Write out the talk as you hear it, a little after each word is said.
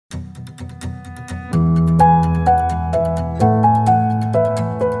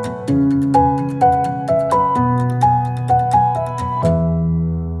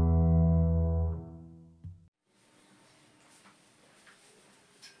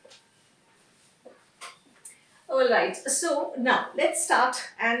Alright, so now let's start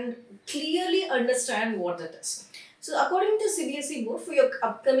and clearly understand what it is. So according to CBSE board, for your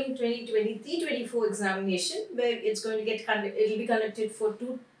upcoming 2023-24 examination, where it's going to get it will be conducted for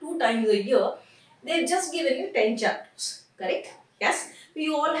two times a year, they've just given you 10 chapters, correct? Yes,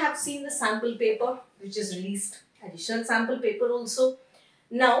 we all have seen the sample paper which is released, additional sample paper also.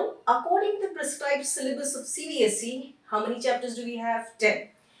 Now, according to the prescribed syllabus of CBSE, how many chapters do we have? 10.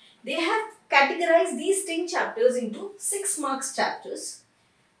 They have categorized these 10 chapters into 6 marks chapters,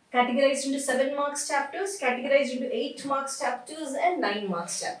 categorized into 7 marks chapters, categorized into 8 marks chapters and 9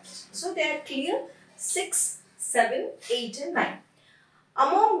 marks chapters. So they are clear: 6, 7, 8 and 9.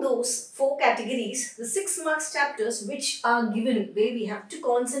 Among those 4 categories, the 6 marks chapters which are given, where we have to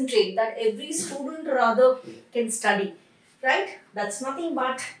concentrate, that every student rather can study, right? That's nothing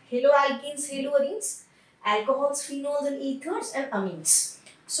but haloalkenes, haloarenes, alcohols, phenols and ethers and amines.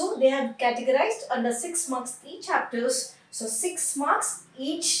 So they have categorized under 6 marks 3 chapters. So 6 marks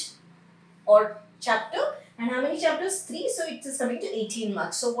each or chapter, and how many chapters? 3. So it is coming to 18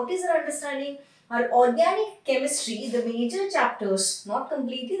 marks. So what is our understanding? Our organic chemistry, the major chapters, not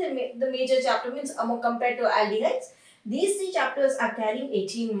completely, the major chapter means compared to aldehydes, these 3 chapters are carrying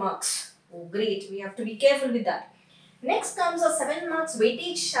 18 marks. Oh great, we have to be careful with that. Next comes our 7 marks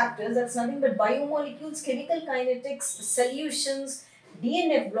weightage chapters. That's nothing but biomolecules, chemical kinetics, solutions,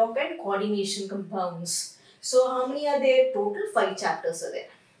 DNF block and coordination compounds. So how many are there? Total 5 chapters are there.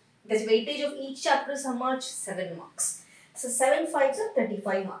 The weightage of each chapter is how much? 7 marks. So 7 5s are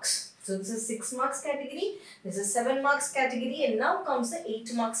 35 marks. So this is 6 marks category, this is 7 marks category, and now comes the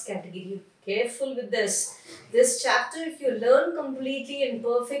 8 marks category. Careful with this. This chapter, if you learn completely and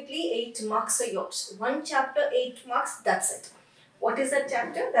perfectly, 8 marks are yours. One chapter, 8 marks, that's it. What is that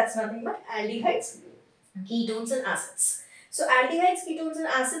chapter? That's nothing but aldehydes, ketones and acids. So aldehydes, ketones and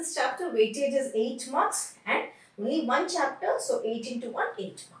acids chapter weightage is 8 marks and only one chapter, so 8 into 1,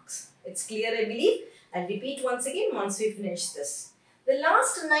 8 marks. It's clear, I believe. I'll repeat once again once we finish this. The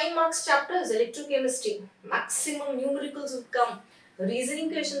last 9 marks chapter is electrochemistry. Maximum numericals would come,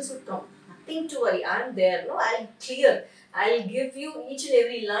 reasoning questions would come. Nothing to worry, I am there. No, I'll clear. I'll give you each and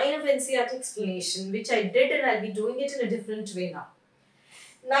every line of NCERT explanation, which I did, and I'll be doing it in a different way now.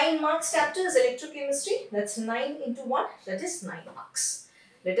 9 marks chapter is electrochemistry. That's 9 into 1. That is 9 marks.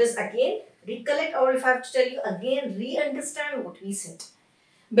 Let us again recollect, or if I have to tell you again, re-understand what we said.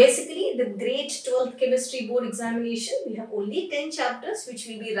 Basically, the grade 12th chemistry board examination, we have only 10 chapters which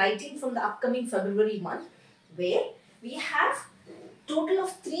we will be writing from the upcoming February month, where we have total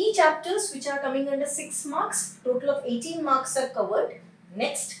of 3 chapters which are coming under 6 marks. Total of 18 marks are covered.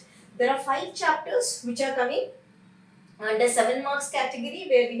 Next, there are 5 chapters which are coming under 7 marks category,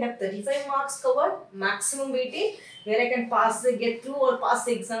 where we have 35 marks covered, maximum weightage, where I can get through or pass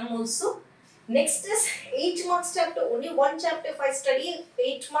the exam also. Next is 8 marks chapter, only one chapter if I study,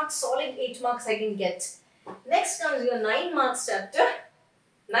 8 marks, solid 8 marks I can get. Next comes your 9 marks chapter,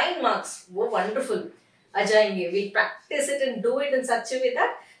 9 marks, oh wonderful, aa jayenge. We'll practice it and do it in such a way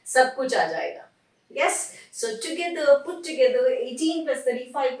that sab kuch aa jayega. Yes, so together, put together, 18 plus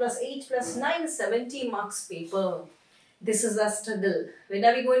 35 plus 8 plus 9 is 70 marks paper. This is our struggle. When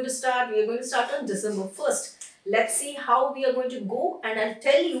are we going to start? We are going to start on December 1st. Let's see how we are going to go, and I'll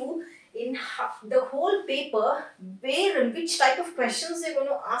tell you in the whole paper where and which type of questions they're going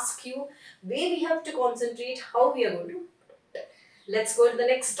to ask you, where we have to concentrate, how we are going to. Let's go to the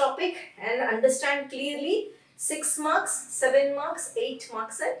next topic and understand clearly. 6 marks, 7 marks, 8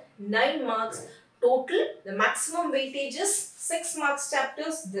 marks and 9 marks. Total, the maximum weightage is 6 marks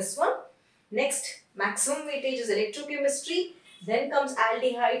chapters, this one. Next, maximum weightage is electrochemistry, then comes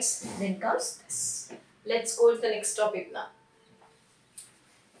aldehydes, then comes this. Let's go to the next topic now.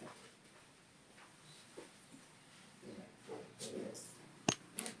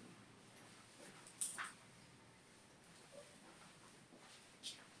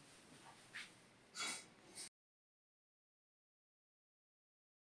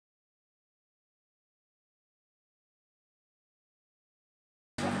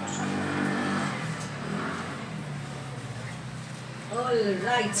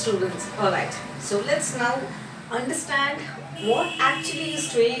 Alright students, alright. So let's now understand what actually is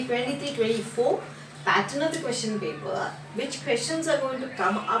 2023-24 pattern of the question paper, which questions are going to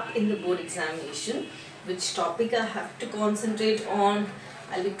come up in the board examination, which topic I have to concentrate on.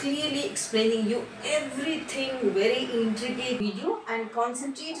 I'll be clearly explaining you everything, very intricate video, and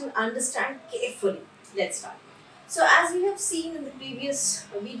concentrate and understand carefully. Let's start. So as you have seen in the previous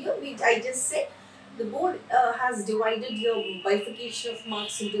video, I just said, the board has divided your bifurcation of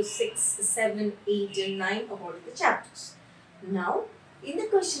marks into 6, 7, 8 and 9 according to the chapters. Now, In the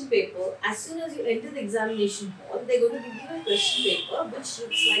question paper, as soon as you enter the examination hall, they're going to give you a question paper which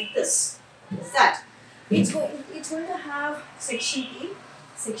looks like this. Is that? It's going to have section A,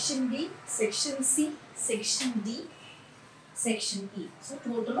 section B, section C, section D, section E. So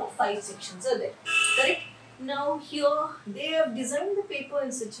total of 5 sections are there. Correct? Now here they have designed the paper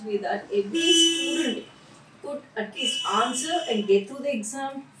in such a way that every student could at least answer and get through the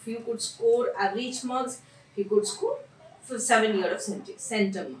exam. Few could score average marks, few could score for 7 years of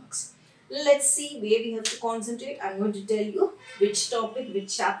center marks. Let's see where we have to concentrate. I'm going to tell you which topic,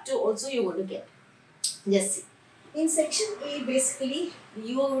 which chapter also you're going to get. Just see. In section A, basically,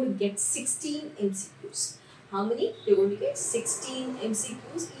 you are going to get 16 MCQs. How many? You're going to get 16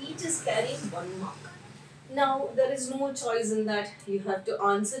 MCQs, each is carrying 1 mark. Now, there is no choice in that. You have to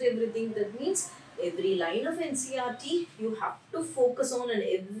answer everything. That means every line of NCRT, you have to focus on, and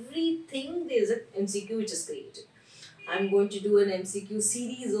everything there is an MCQ which is created. I'm going to do an MCQ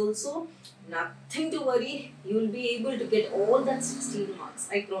series also. Nothing to worry. You will be able to get all that 16 marks.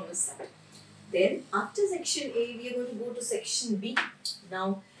 I promise that. Then after section A, we are going to go to section B.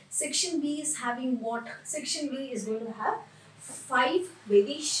 Now, section B is having what? Section B is going to have 5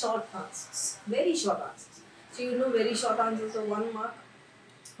 very short answers. Very short answers. So, you know very short answers are 1 mark,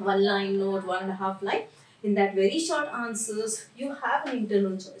 1 line note, 1.5 line. In that very short answers, you have an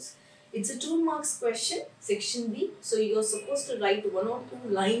internal choice. It's a 2 marks question, section B. So, you are supposed to write 1 or 2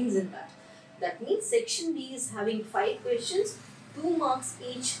 lines in that. That means section B is having 5 questions, 2 marks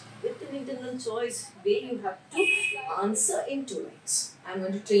each, with an internal choice where you have to answer in 2 lines. I'm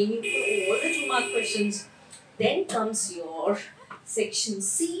going to train you for all the 2 mark questions. Then comes your section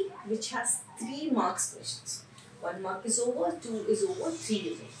C, which has 3 marks questions. 1 mark is over, 2 is over, 3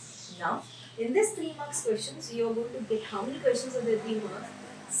 is over. Now, in this 3 marks questions, you are going to get how many questions are there? 3 marks?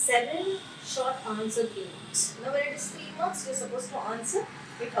 7 short answer 3 marks. Now, when it is 3 marks, you are supposed to answer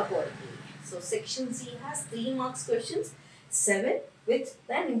it accordingly. So, section C has 3 marks questions, 7 with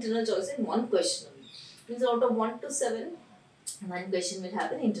an internal choice in 1 question only. Means out of 1 to 7, 1 question will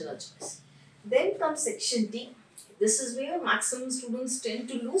have an internal choice. Then comes section D. This is where maximum students tend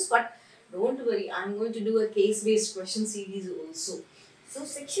to lose, but don't worry, I am going to do a case-based question series also. So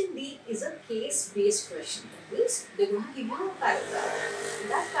section D is a case-based question. That means they are going to give you a paragraph. In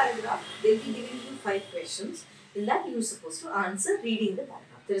that paragraph, they will be giving you 5 questions. In that you are supposed to answer reading the paragraph.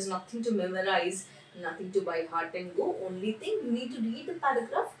 There is nothing to memorize, nothing to by heart and go. Only thing, you need to read the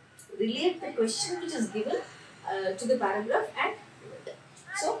paragraph, relate the question which is given to the paragraph and read.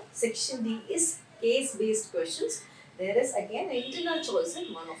 So section D is case-based questions. There is again an internal choice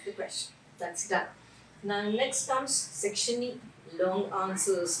in one of the questions. That's done. Now next comes section E, long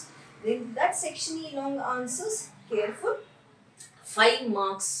answers. In that section E, long answers, careful, 5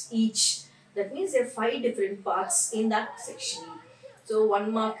 marks each. That means there are 5 different parts in that section E. So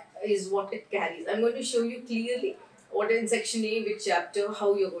 1 mark is what it carries. I'm going to show you clearly what in section A, which chapter,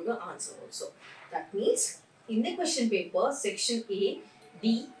 how you're going to answer also. That means in the question paper, section A,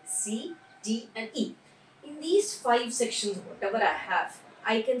 B, C, D and E. In these 5 sections, whatever I have,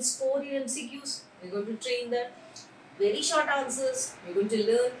 I can score in MCQs. We're going to train that. Very short answers, we're going to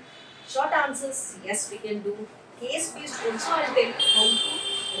learn. Short answers, yes, we can do. Case-based also, I'll tell you how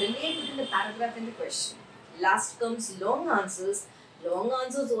to relate within the paragraph in the question. Last comes long answers. Long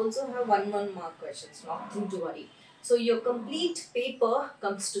answers also have 1 mark questions, nothing to worry. So your complete paper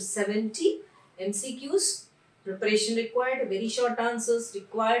comes to 70 MCQs. Preparation required, very short answers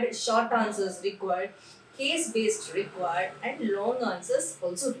required, short answers required, case-based required and long answers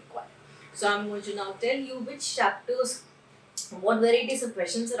also required. So I'm going to now tell you which chapters, what varieties of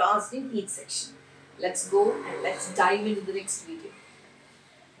questions are asked in each section. Let's go and let's dive into the next video.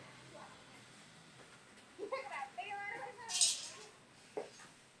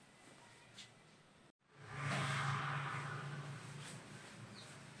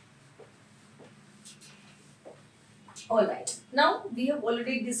 Alright, now we have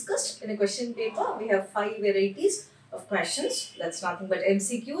already discussed in a question paper, we have 5 varieties of questions. That's nothing but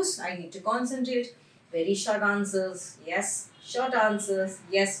MCQs. I need to concentrate. Very short answers, yes. Short answers,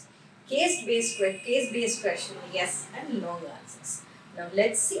 yes. Case-based question, yes. And long answers. Now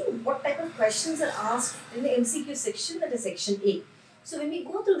let's see what type of questions are asked in the MCQ section, that is section A. So when we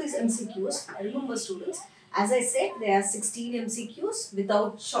go through these MCQs, remember students, as I said, there are 16 MCQs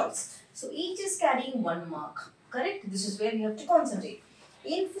without choice. So each is carrying 1 mark. Correct? This is where we have to concentrate.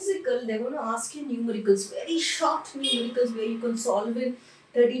 In physical, they're going to ask you numericals, very short numericals where you can solve in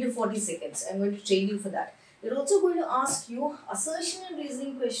 30 to 40 seconds. I'm going to train you for that. They're also going to ask you assertion and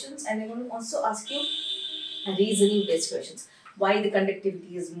reasoning questions, and they're going to also ask you reasoning based questions. why the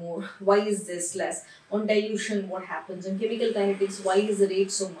conductivity is more, why is this less, on dilution what happens, on chemical kinetics why is the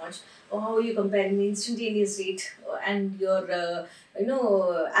rate so much, or how are you comparing the instantaneous rate and your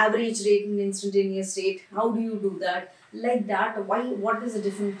average rate and instantaneous rate, how do you do that, like that, why, what is the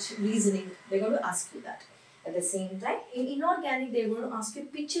different reasoning, they're going to ask you that. At the same time, in inorganic, they're going to ask you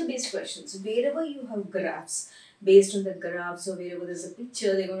picture-based questions. Wherever you have graphs, based on the graphs, or wherever there's a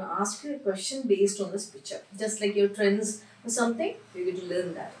picture, they're going to ask you a question based on this picture. Just like your trends or something, you're going to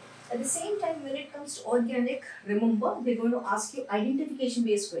learn that. At the same time, when it comes to organic, remember, they're going to ask you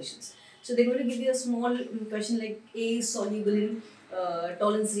identification-based questions. So they're going to give you a small question like A is soluble in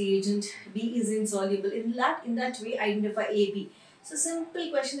tolerance reagent, B is insoluble. In that way, identify A, B. So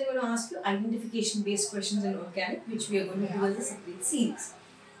simple question they're going to ask you, identification based questions in organic, which we are going to do as a separate series.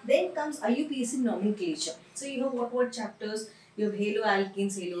 Then comes IUPAC nomenclature. So you have what chapters? You have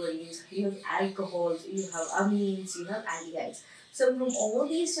haloalkenes, haloarenes, you have alcohols, you have amines, you have aldehydes. So from all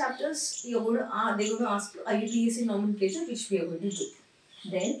these chapters, they're going to ask you IUPAC nomenclature, which we are going to do.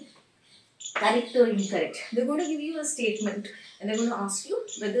 Then correct or incorrect. They're going to give you a statement and they're going to ask you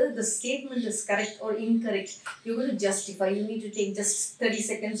whether the statement is correct or incorrect. You're going to justify. You need to take just 30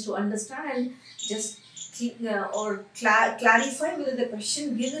 seconds to understand and just clarify whether the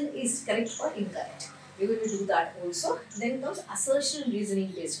question given is correct or incorrect. We're going to do that also. Then comes assertion and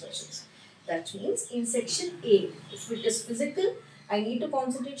reasoning based questions. That means in section A, if it is physical, I need to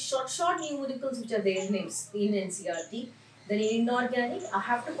concentrate short numericals which are there in NCERT. Then in inorganic, I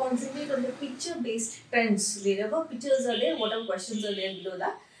have to concentrate on the picture-based trends. Wherever pictures are there, whatever questions are there below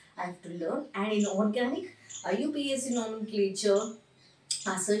that, I have to learn. And in organic, IUPAC nomenclature,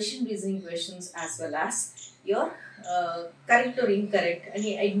 assertion reasoning questions, as well as your correct or incorrect,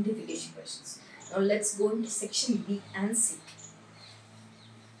 any identification questions. Now let's go into section B and C.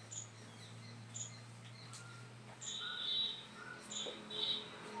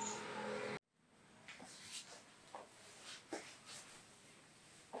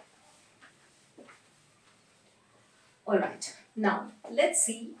 Alright, now let's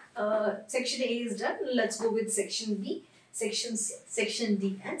see, section A is done, let's go with section B, section C, section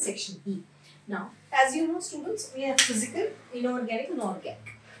D and section E. Now, as you know students, we have physical, inorganic and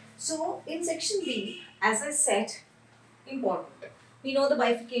organic. So, in section B, as I said, important, we know the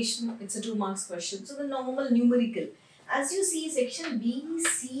bifurcation, it's a 2 marks question, so the normal numerical. As you see, section B,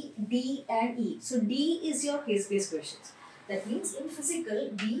 C, D and E. So, D is your case-based questions. That means in physical,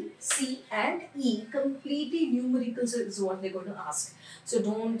 B, C and E completely numericals is what they're going to ask. So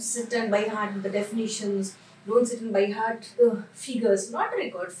don't sit and by heart the definitions, don't sit and by heart the figures, not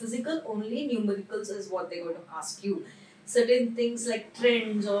record. Physical only numericals is what they're going to ask you. Certain things like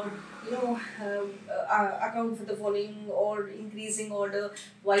trends or account for the following or increasing order,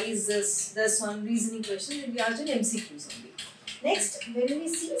 why is this one, reasoning questions will be asked in MCQs only. Next, when we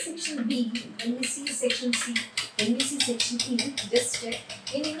see section B, when we see section C, when we see section E, just check.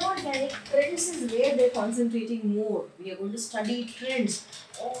 In inorganic, trends is where they're concentrating more. We are going to study trends.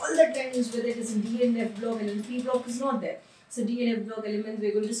 All the trends, whether it is in D and F block and in P block is not there. So D and F block elements,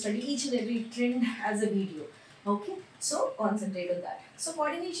 we're going to study each and every trend as a video. Okay, so concentrate on that. So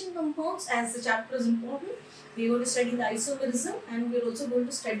coordination compounds, as the chapter is important, we're going to study the isomerism and we're also going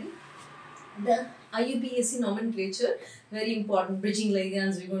to study the IUPAC nomenclature, very important. Bridging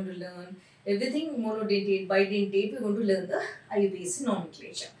ligands we're going to learn. Everything monodentate, bidentate, we're going to learn the IUPAC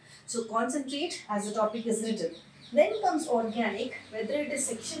nomenclature. So concentrate as the topic is written. Then comes organic, whether it is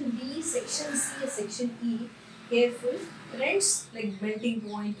section B, section C or section E, careful. Trends like melting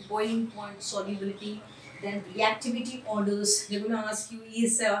point, boiling point, solubility, then reactivity orders. They're going to ask you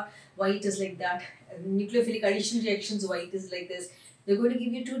why it is like that. Nucleophilic addition reactions, why it is like this. They're going to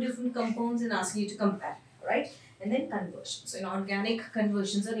give you 2 different compounds and ask you to compare, right? And then conversions. So in organic,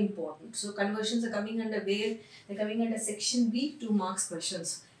 conversions are important. So conversions are coming under where? They're coming under section B, 2 marks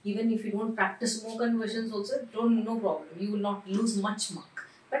questions. Even if you don't practice more conversions also, no problem. You will not lose much mark.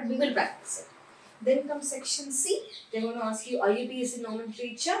 But we will practice it. Then comes section C. They're going to ask you IUPAC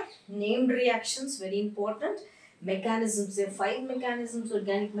nomenclature, named reactions, very important. Mechanisms, there are 5 mechanisms,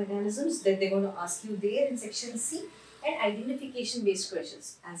 organic mechanisms that they're going to ask you there in section C. And identification based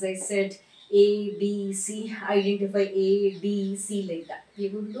questions. As I said, A, B, C, identify A, B, C like that. We are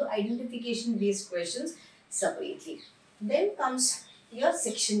going to do identification based questions separately. Then comes your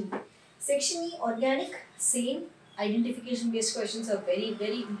section E. Section E, organic, same. Identification based questions are very,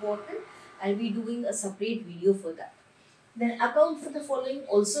 very important. I'll be doing a separate video for that. Then account for the following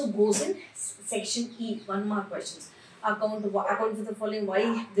also goes in section E, 1 mark questions. Account for the following,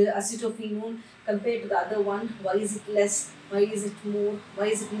 why the acetophenone compared to the other one, why is it less, why is it more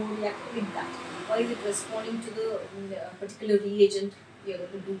reactive, like that. Or is it responding to the particular reagent? We are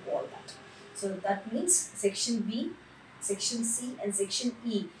going to do all that. So that means section B, section C and section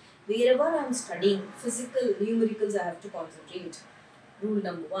E. Wherever I am studying physical numericals, I have to concentrate. Rule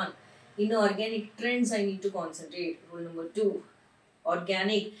number 1. Inorganic trends, I need to concentrate. Rule number 2.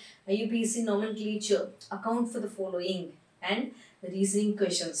 Organic IUPAC nomenclature, account for the following, and the reasoning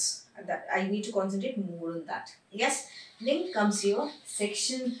questions. That I need to concentrate more on that. Yes. Then comes your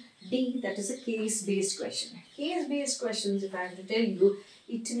section D, that is a case-based question. Case-based questions, if I have to tell you,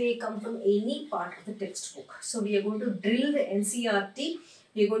 it may come from any part of the textbook. So we are going to drill the NCERT.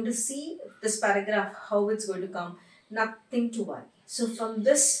 We are going to see this paragraph, how it's going to come. Nothing to worry. So from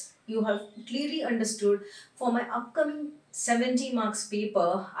this, you have clearly understood, for my upcoming 70 marks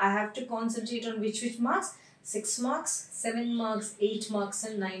paper, I have to concentrate on which marks? 6 marks, 7 marks, 8 marks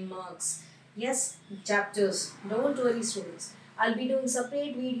and 9 marks. Yes, chapters. Don't worry, students. I'll be doing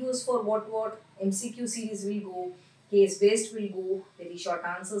separate videos for what MCQ series will go, case based will go, very short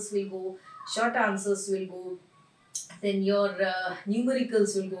answers will go, short answers will go, then your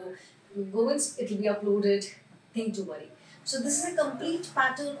numericals will go. Once it will be uploaded, nothing to worry. So this is a complete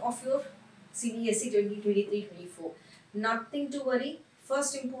pattern of your CBSE 2023-24. Nothing to worry.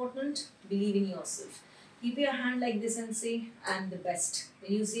 First important, believe in yourself. Keep your hand like this and say, I am the best.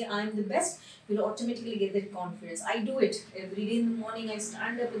 When you say I am the best, you will automatically get that confidence. I do it every day in the morning. I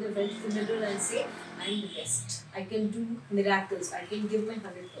stand up in the front of the mirror and say, I am the best. I can do miracles. I can give my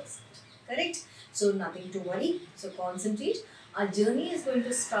 100%. Correct? So nothing to worry. So concentrate. Our journey is going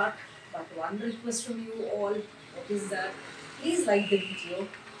to start. But one request from you all, what is that? Please like the video,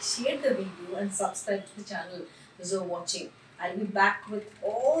 share the video and subscribe to the channel as you're watching. I'll be back with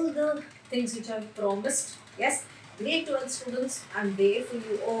all the things which I've promised. Yes, grade 12 students, I'm there for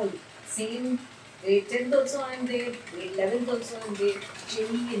you all. Same grade 10th also I'm there, grade 11th also I'm there, JEE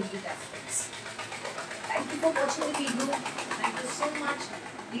and NEET aspects. Thank you for watching the video. Thank you so much.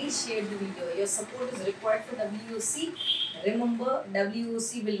 Please share the video. Your support is required for WOC. Remember,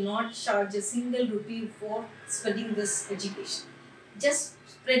 WOC will not charge a single rupee for spreading this education. Just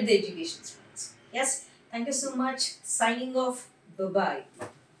spread the education, students. Yes. Thank you so much. Signing off. Bye-bye.